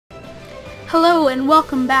Hello and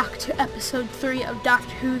welcome back to episode 3 of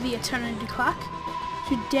Doctor Who The Eternity Clock.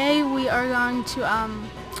 Today we are going to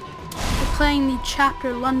be playing the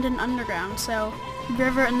chapter London Underground. So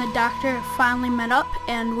River and the Doctor have finally met up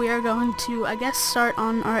and we are going to, I guess, start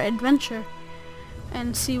on our adventure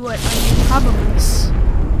and see what our main problem is.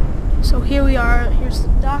 So here we are, here's the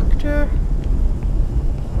Doctor,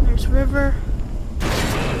 there's River,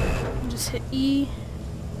 just hit E.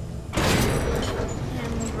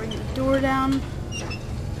 Door down.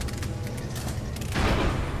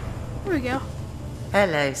 There we go.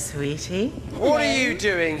 Hello, sweetie. What are you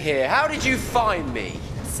doing here? How did you find me?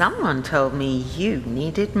 Someone told me you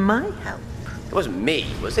needed my help. It wasn't me,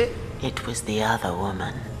 was it? It was the other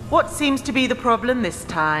woman. What seems to be the problem this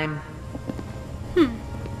time?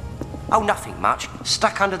 Oh, nothing much.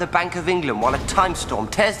 Stuck under the Bank of England while a time storm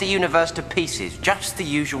tears the universe to pieces. Just the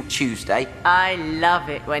usual Tuesday. I love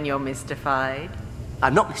it when you're mystified.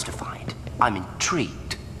 I'm not mystified. I'm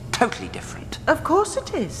intrigued. Totally different. Of course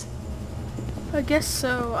it is. I guess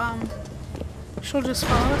so, she'll just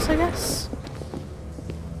follow us, I guess.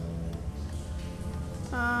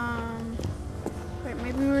 Wait,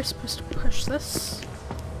 maybe we were supposed to push this.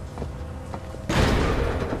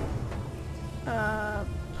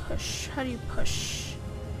 Push. How do you push?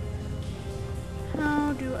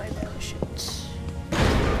 How do I push it?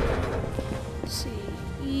 Let's see.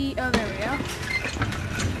 E. Oh, there we go.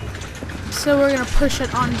 So we're gonna push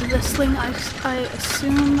it onto this thing, I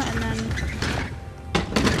assume, and then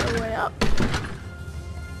go way up.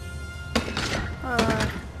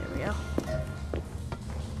 There we go.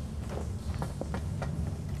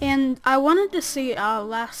 And I wanted to see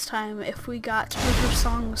last time if we got River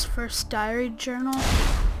Song's first diary journal.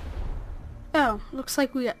 Oh, looks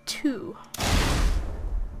like we got 2.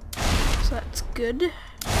 So that's good.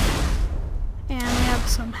 And we have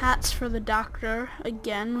some hats for the Doctor.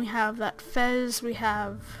 Again, we have that fez, we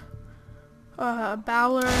have a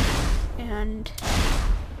Bowler, and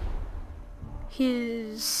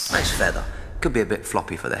his... Nice feather. Could be a bit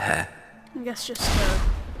floppy for the hair. I guess just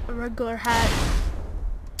a regular hat.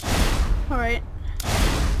 Alright.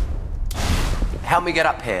 Help me get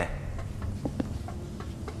up here.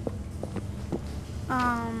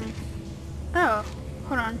 Oh,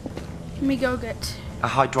 hold on. Let me go get... A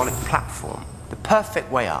hydraulic platform. The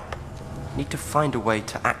perfect way up. Need to find a way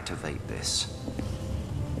to activate this.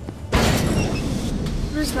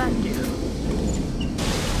 What does that do?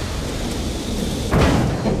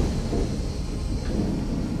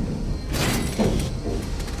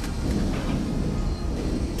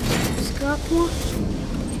 Just go up more.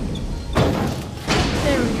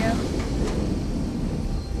 There we go.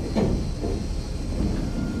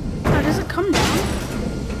 Oh, does it come down?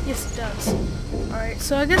 Yes, it does. Alright,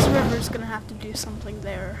 so I guess River's gonna have to do something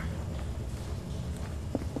there.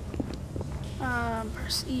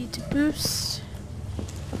 Press E to boost.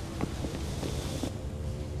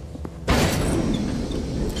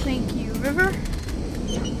 Thank you, River.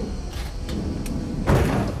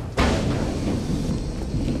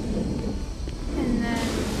 And then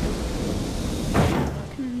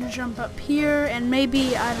can jump up here and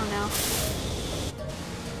maybe, I don't know.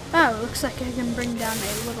 Oh, looks like I can bring down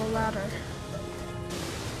a little ladder.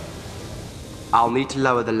 I'll need to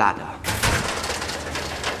lower the ladder.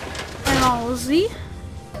 And all Z.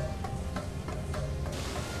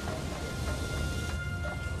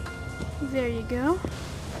 There you go.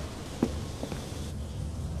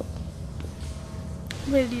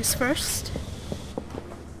 Ladies first.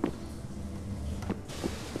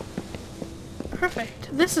 Perfect.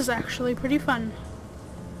 This is actually pretty fun,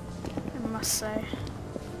 I must say.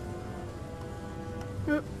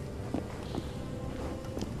 Oop.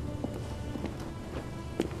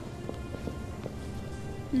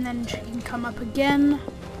 And then she can come up again.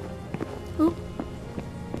 Oop.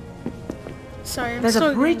 Sorry, I'm There's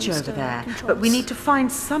still a bridge getting used over to there, controls. but we need to find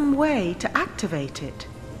some way to activate it.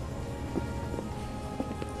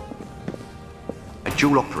 A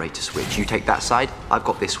dual operator switch. You take that side, I've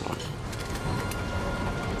got this one.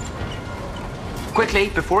 Quickly,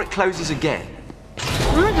 before it closes again.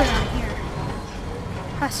 I'm gonna go down here.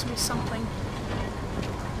 Has to be something.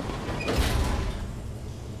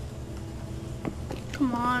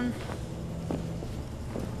 Come on.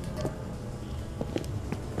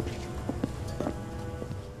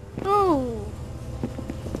 Oh!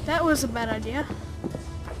 That was a bad idea.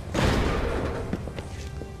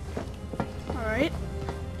 Alright.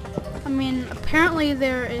 I mean, apparently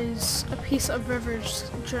there is a piece of River's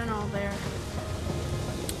journal there.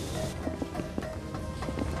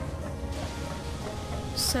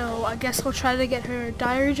 So I guess we'll try to get her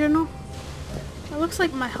diary journal. It looks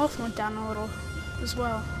like my health went down a little as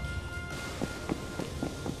well.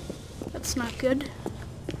 That's not good.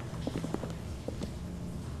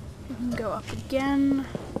 We can go up again.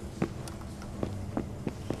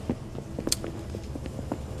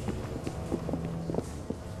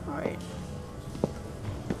 Alright.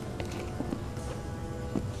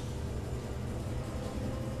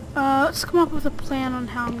 Let's come up with a plan on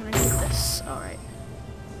how I'm gonna do this. Alright.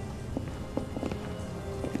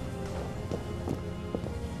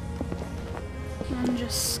 And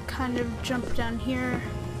just kind of jump down here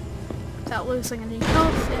without losing any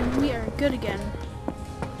health, and we are good again.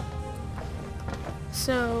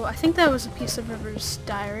 So, I think that was a piece of River's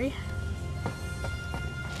diary.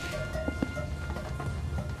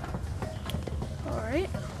 Alright.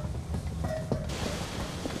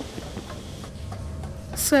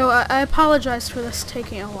 So, I apologize for this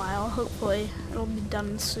taking a while. Hopefully, it'll be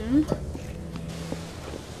done soon.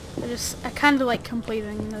 I kind of like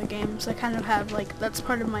completing the games. I kind of have, like, that's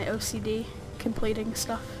part of my OCD, completing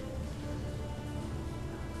stuff.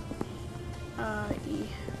 E.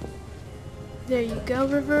 There you go,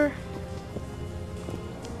 River.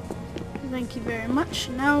 Thank you very much.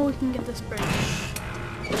 Now we can get this bridge.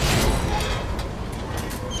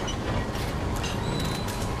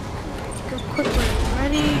 Go quickly.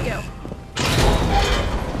 Ready, go.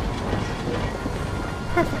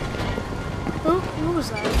 Perfect. Oh, what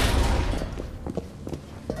was that?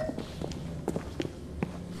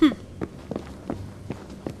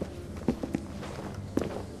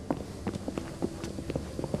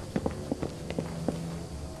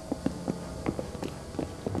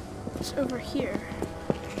 It's over here.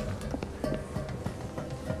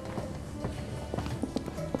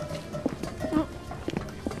 Oh.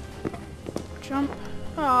 Jump.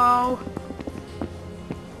 Oh.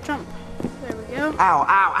 Jump. There we go. Ow,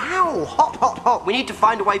 ow, ow! Hot, hot, hot! We need to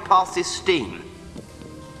find a way past this steam.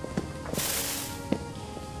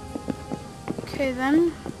 Okay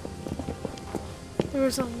then. There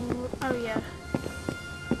was a... oh yeah.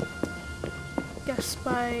 Guess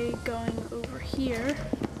by going over here.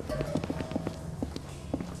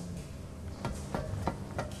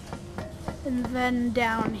 And then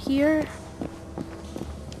down here.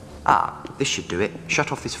 Ah, this should do it.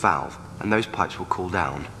 Shut off this valve, and those pipes will cool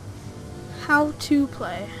down. How to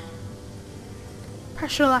play.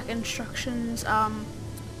 Pressure lock instructions,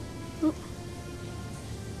 oop.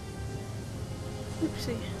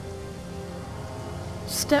 Oopsie.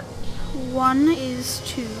 Step 1 is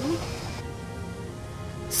to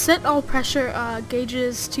set all pressure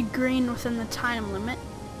gauges to green within the time limit.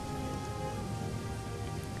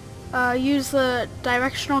 Use the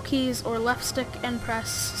directional keys or left stick and press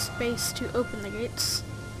space to open the gates.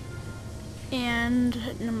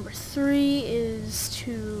 And number 3 is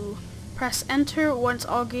to press enter once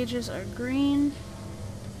all gauges are green.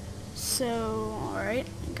 So, alright,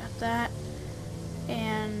 got that.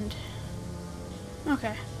 And,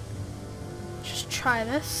 okay. Just try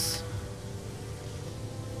this.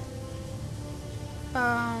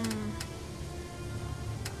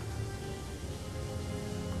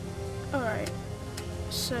 Alright.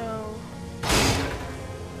 So,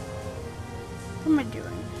 what am I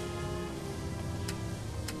doing?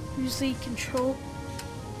 Use the control.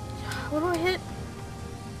 What do I hit?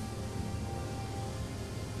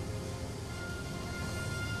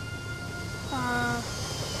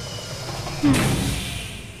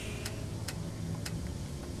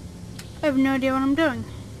 I have no idea what I'm doing.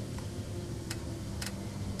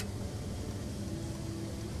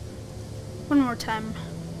 One more time.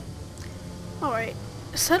 Alright.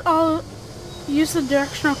 Use the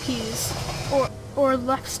directional keys or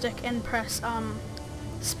left stick and press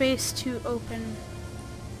space to open.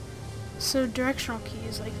 So directional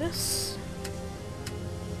keys like this.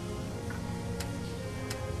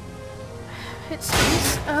 Hit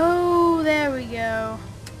space. Oh, there we go.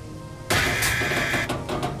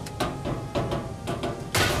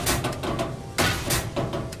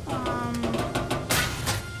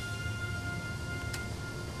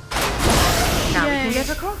 Now we can get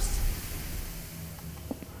across.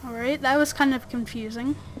 Alright, that was kind of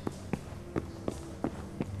confusing.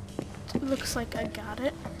 It looks like I got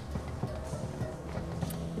it.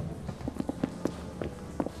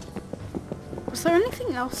 Was there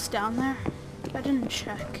anything else down there? I didn't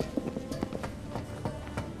check.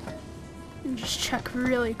 And just check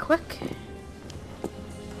really quick.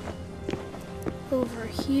 Over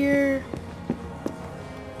here.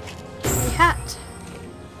 A hat.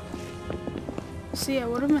 See, I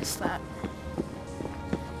would have missed that.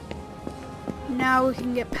 Now we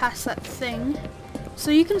can get past that thing.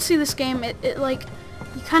 So you can see this game, it like,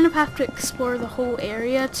 you kind of have to explore the whole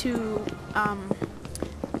area to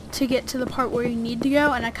get to the part where you need to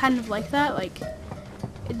go, and I kind of like that. Like,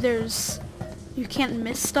 you can't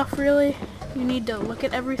miss stuff really. You need to look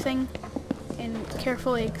at everything and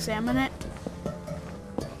carefully examine it.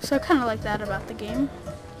 So I kind of like that about the game.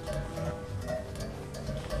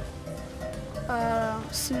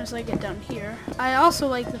 As soon as I get down here. I also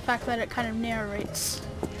like the fact that it kind of narrates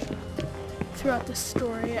throughout the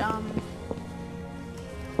story. Alright,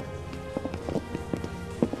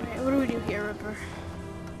 what do we do here, Ripper?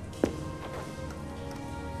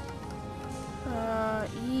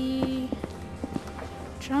 E...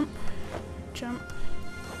 Jump. Jump.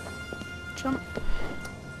 Jump.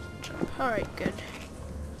 Jump. Alright, good.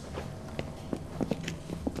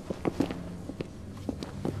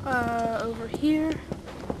 Over here.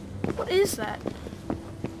 What is that?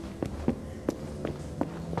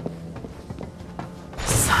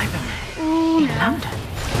 Cyberman. Oh, In no. London.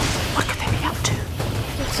 What could they be up to?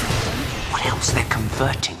 That's something. What else? They're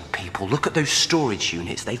converting people. Look at those storage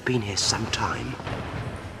units. They've been here some time.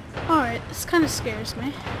 Alright, this kind of scares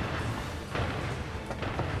me.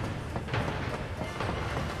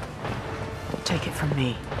 Take it from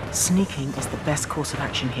me. Sneaking is the best course of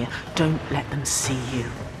action here. Don't let them see you.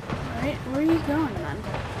 Alright, where are you going then?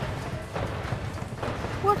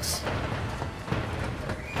 What?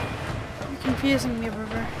 You're confusing me,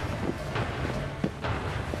 River.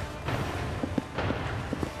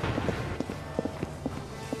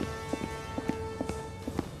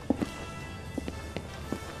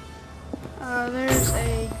 There's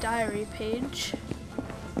a diary page.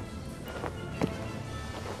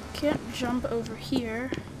 Can't jump over here.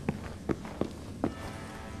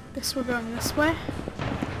 Guess we're going this way.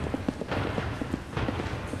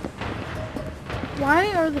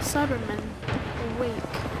 Why are the Cybermen awake?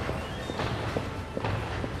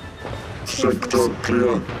 Sector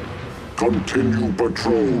clear. Continue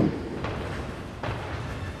patrol.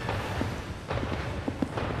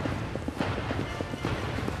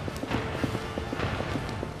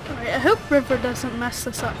 Alright, I hope River doesn't mess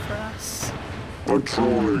this up for us.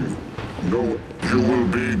 Patrolling. No, you will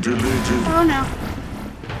be deleted. Oh no.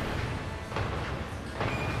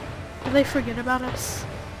 Did they forget about us?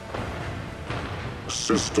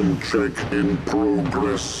 System check in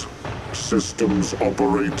progress. Systems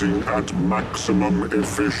operating at maximum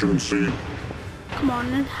efficiency. Come on,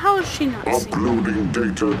 and how is she not seeing? Uploading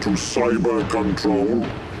data to cyber control.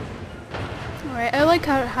 Alright, I like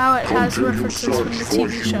how it has Continue references from the search for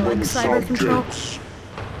TV show, like human Cyber Control. subjects.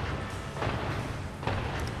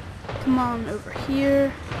 Come on, over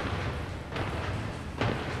here.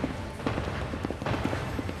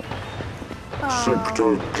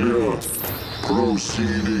 Sector clear.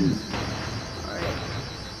 Proceeding.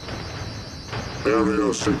 Area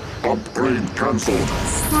upgrade cancelled.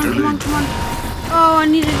 Come on, come on, come on. Oh, I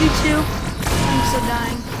need to do two. I'm so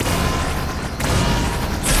dying.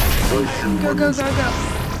 Go, go, go,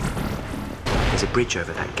 go. There's a bridge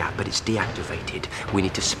over that gap, but it's deactivated. We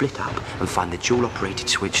need to split up and find the dual-operated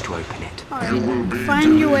switch to open it. Alright,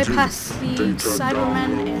 find your way past the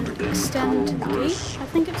Cybermen and extend the gate, I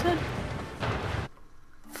think it said.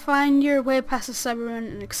 Find your way past the Cybermen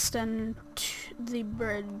and extend the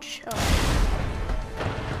bridge.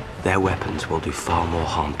 Oh. Their weapons will do far more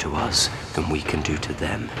harm to us than we can do to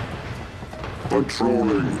them.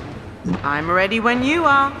 Patrolling. I'm ready when you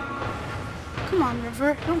are. Come on,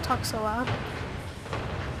 River, don't talk so loud.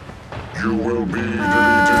 You will be deleted. No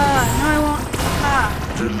I won't. Ah.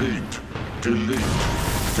 Delete. Delete.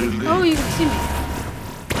 Delete. Oh, you can see me.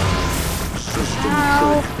 System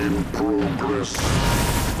Ow. check in progress.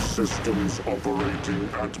 Systems operating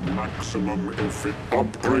at maximum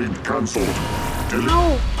upgrade cancelled. Delete.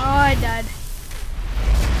 No! Oh, I died.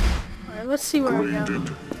 Alright, let's see where we go.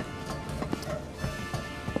 Graded.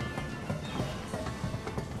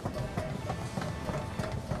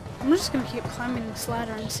 I'm just gonna keep climbing this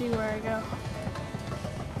ladder and see where I go.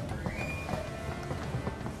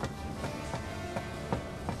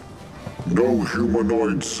 No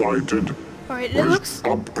humanoid sighted. Alright, it looks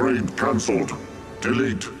Upgrade cancelled.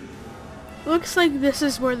 Delete. like this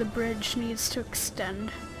is where the bridge needs to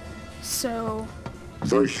extend. So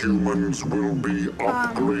The humans will be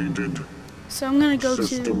upgraded. so I'm gonna go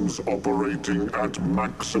Systems operating at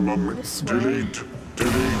maximum. This way. Delete.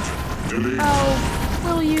 Delete. Delete. Oh,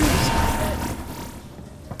 will you stop it?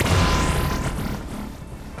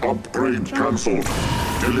 Upgrade cancelled.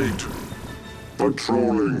 Delete.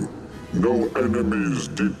 Patrolling. No enemies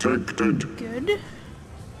detected. Good.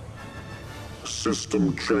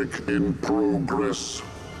 System check in progress.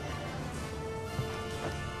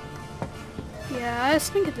 Yeah, I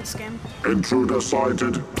stink at this game. Intruder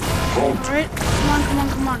sighted. Halt. Alright, come on, come on,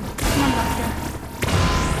 come on. Come on, Doctor.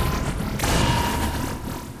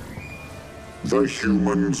 The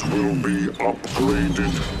humans will be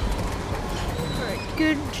upgraded. Alright,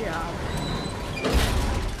 good job.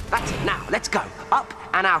 That's it. Now, let's go. Up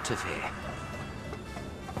and out of here.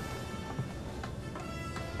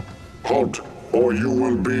 Halt, or you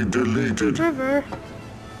will be deleted. River.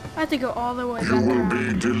 I have to go all the way You back will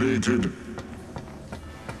around. be deleted.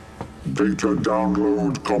 Data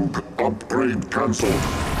download upgrade cancelled.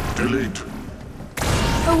 Delete.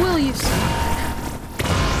 Oh, will you see?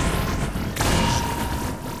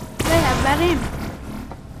 They have that aim.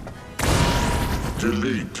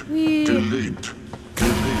 Delete. Yeah. Delete.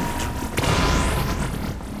 Delete.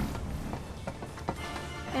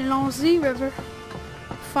 Allons-y, River.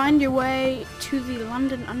 Find your way to the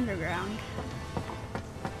London Underground.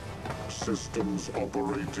 Systems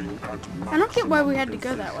operating at I don't get why we had to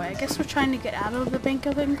maximum go that way. I guess we're trying to get out of the Bank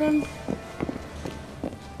of England.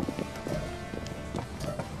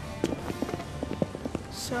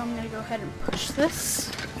 So I'm gonna go ahead and push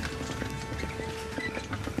this.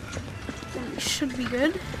 Then we should be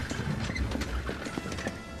good.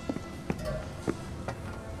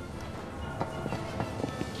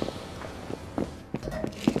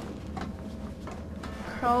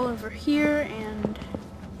 Crawl over here and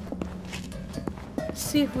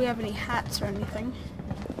see if we have any hats or anything.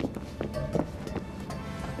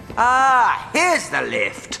 Ah, here's the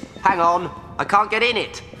lift. Hang on, I can't get in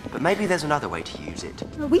it. But maybe there's another way to use it.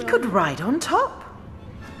 We could ride on top.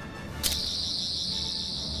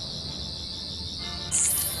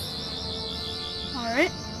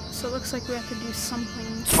 Alright, so it looks like we have to do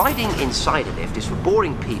something. Riding inside a lift is for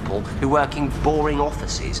boring people who work in boring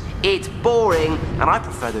offices. It's boring, and I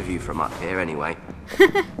prefer the view from up here anyway.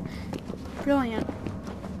 Brilliant.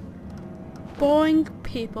 Boring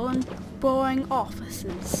people and boring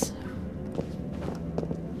offices.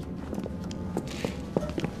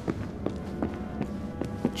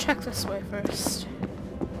 Check this way first.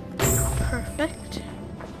 Perfect.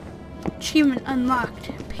 Achievement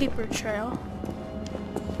unlocked. Paper trail.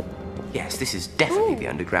 Yes, this is definitely the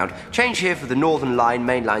underground. Change here for the Northern Line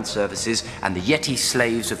mainline services and the Yeti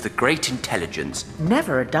slaves of the Great Intelligence.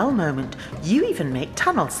 Never a dull moment. You even make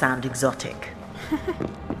tunnels sound exotic.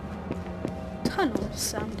 Tunnels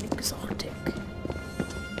sound exotic.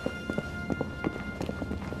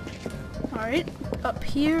 Alright, up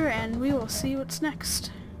here and we will see what's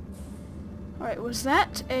next. Alright, was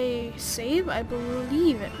that a save? I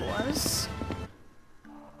believe it was.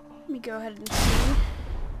 Let me go ahead and see.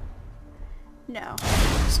 No.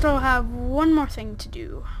 Still have one more thing to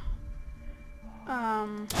do.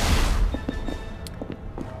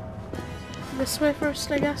 This way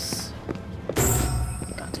first, I guess.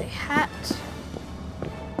 Got a hat.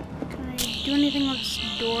 Can I do anything with this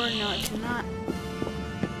door? No, I cannot.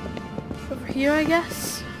 Over here, I guess.